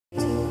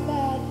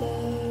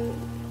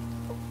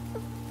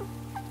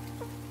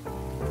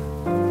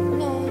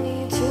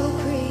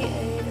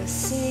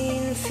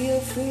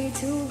free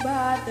to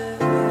bother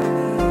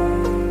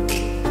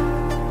me.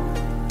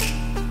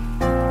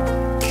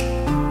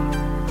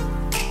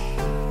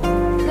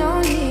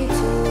 No need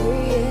to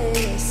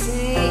really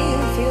sing.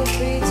 Feel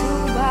free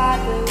to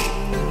bother me.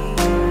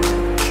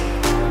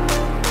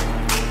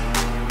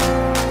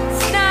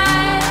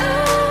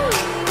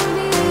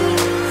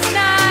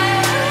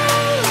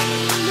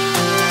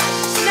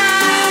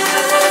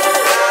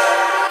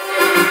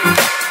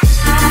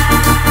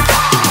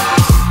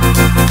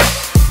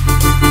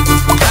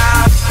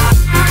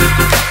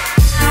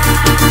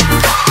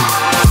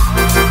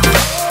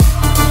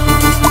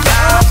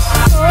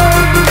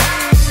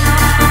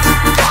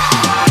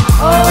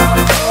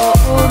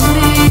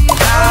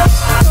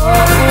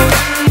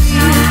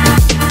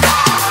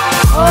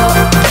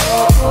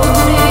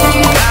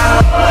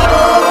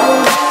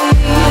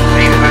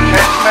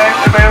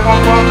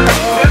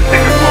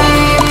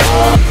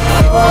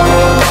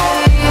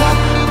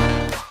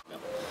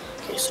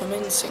 So I'm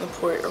in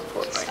Singapore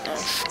airport right now,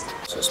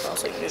 so it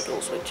smells like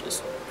noodles, which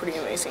is pretty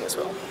amazing as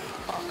well.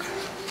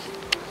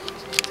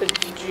 It's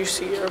a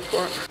juicy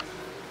airport.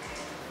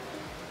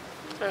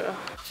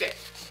 Okay,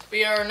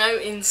 we are now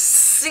in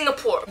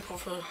Singapore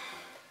for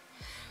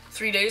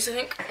 3 days, I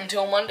think,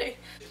 until Monday.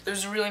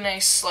 There's a really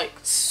nice like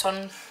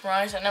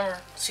sunrise. I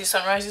never see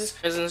sunrises.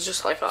 There's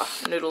just like a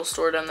noodle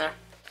store down there.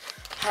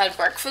 Had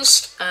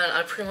breakfast, and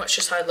I pretty much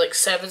just had like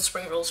 7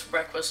 spring rolls for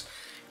breakfast.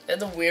 They had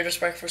the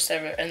weirdest breakfast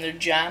ever, and their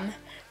jam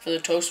for the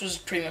toast was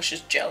pretty much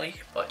just jelly,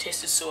 but it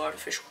tasted so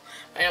artificial.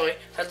 Anyway,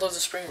 I had loads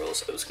of spring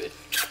rolls, it was good.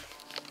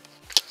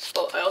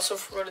 But I also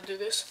forgot to do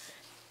this.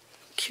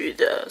 Cue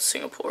the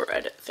Singapore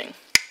edit thing.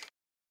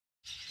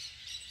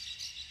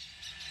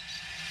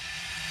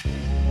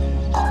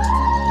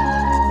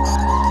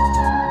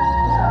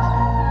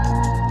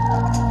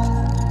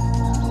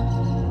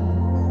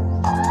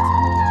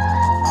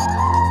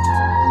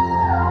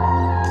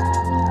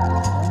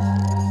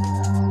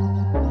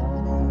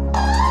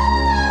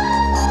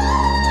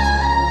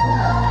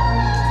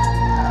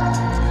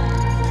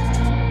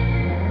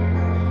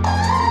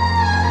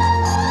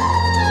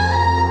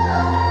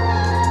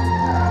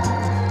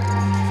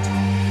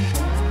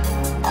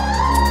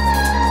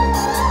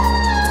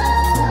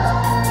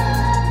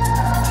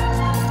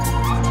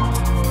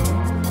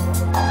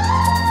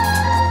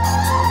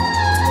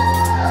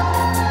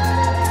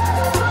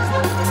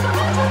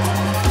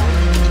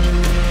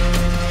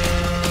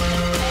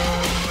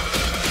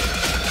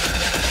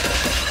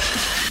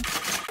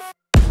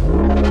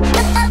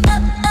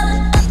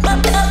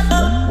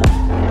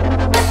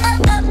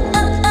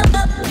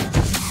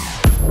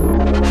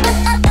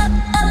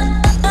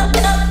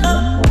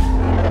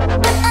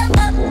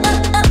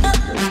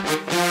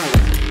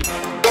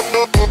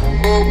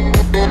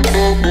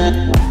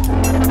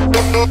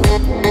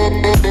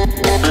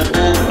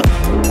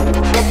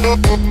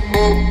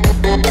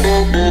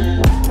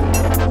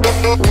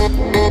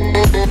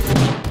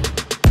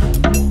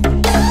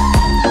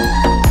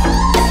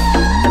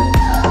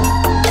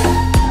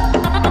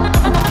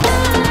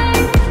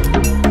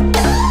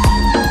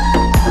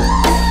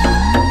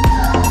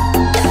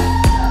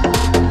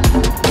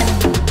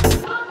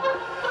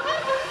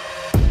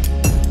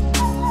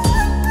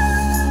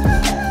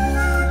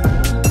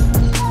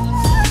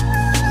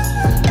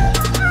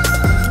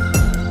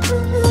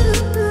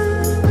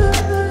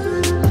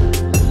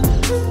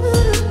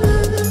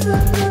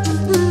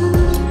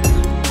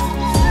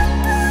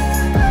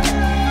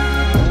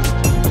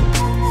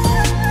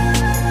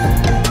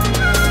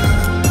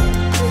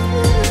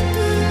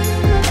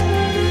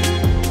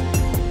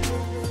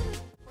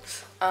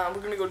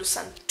 We're gonna go to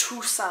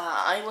Sentosa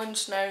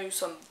Island now.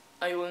 Some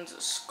islands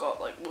that's got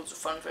like loads of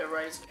fun fair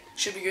rides.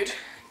 Should be good.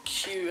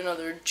 Cue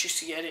another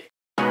juicy edit.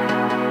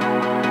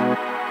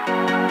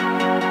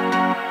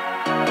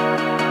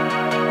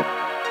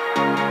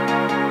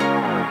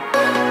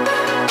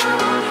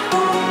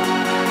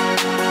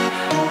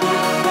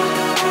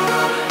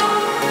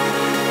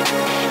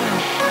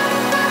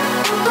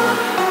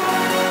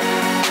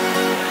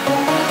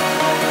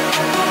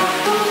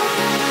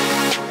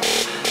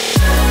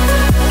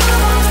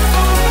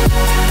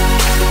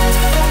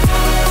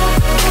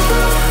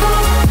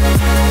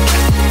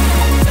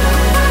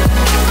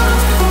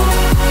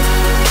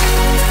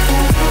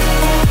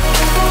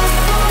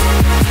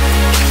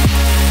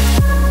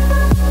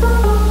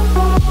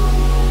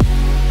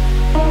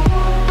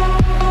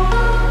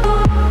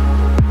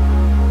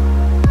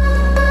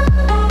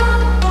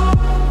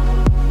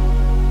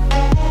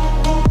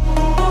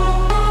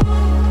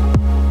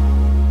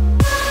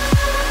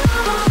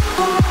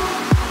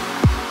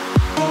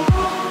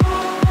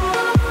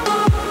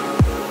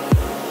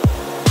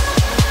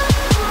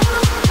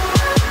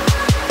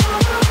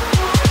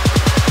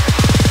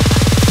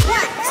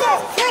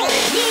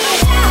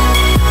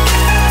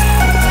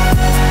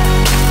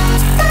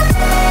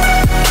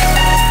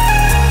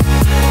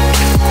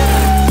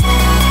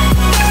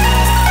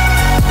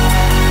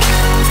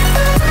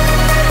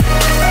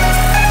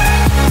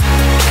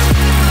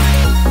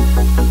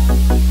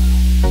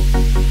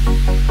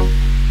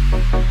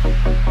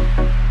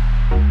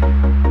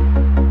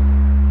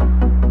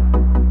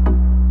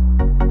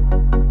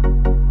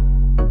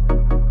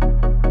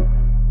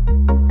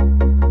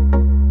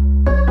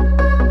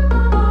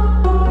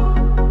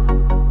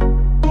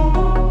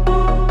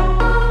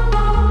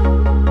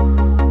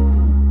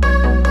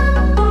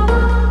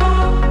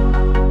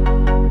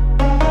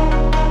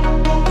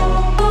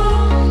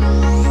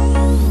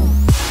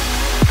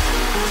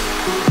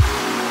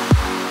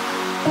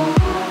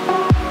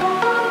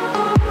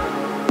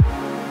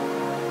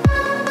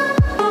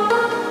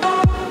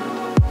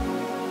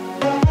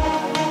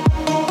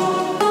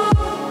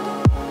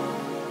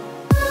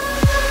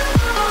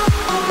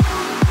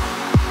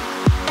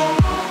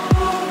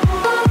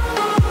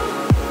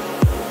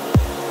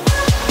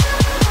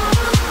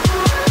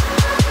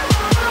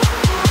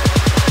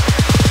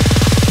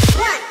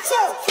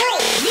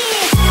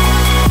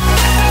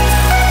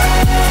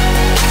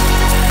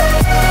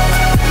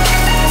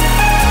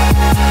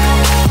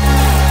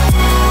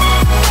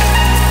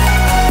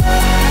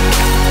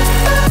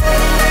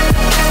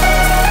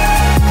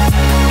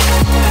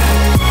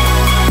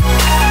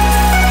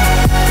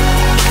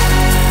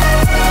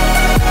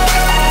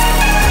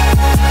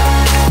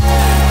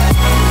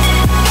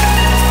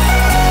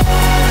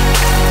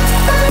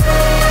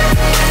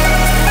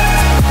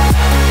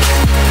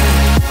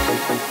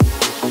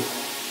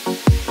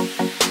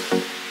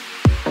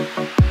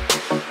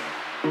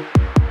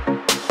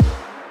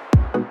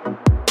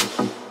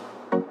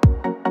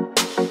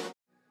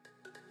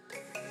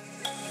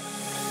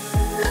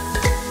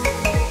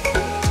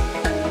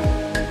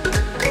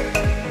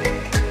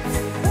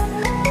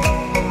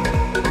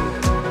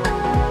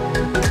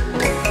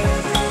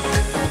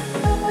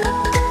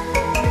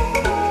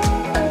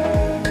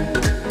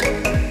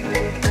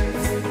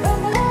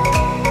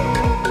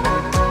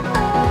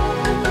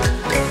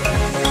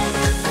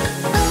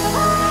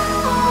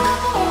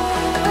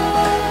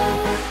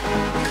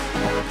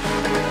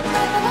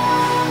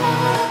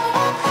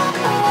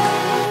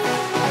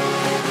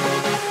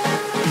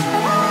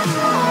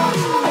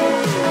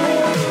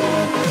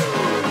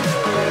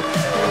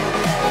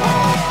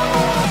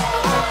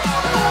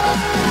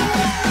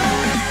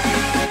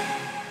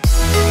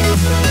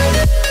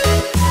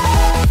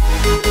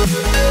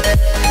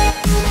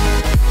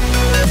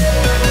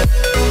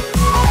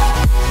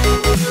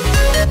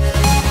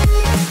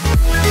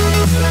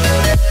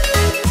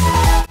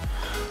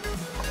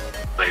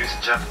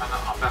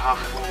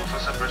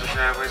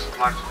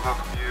 like to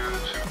welcome you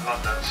to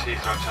London's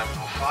Heathrow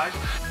Terminal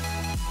 5.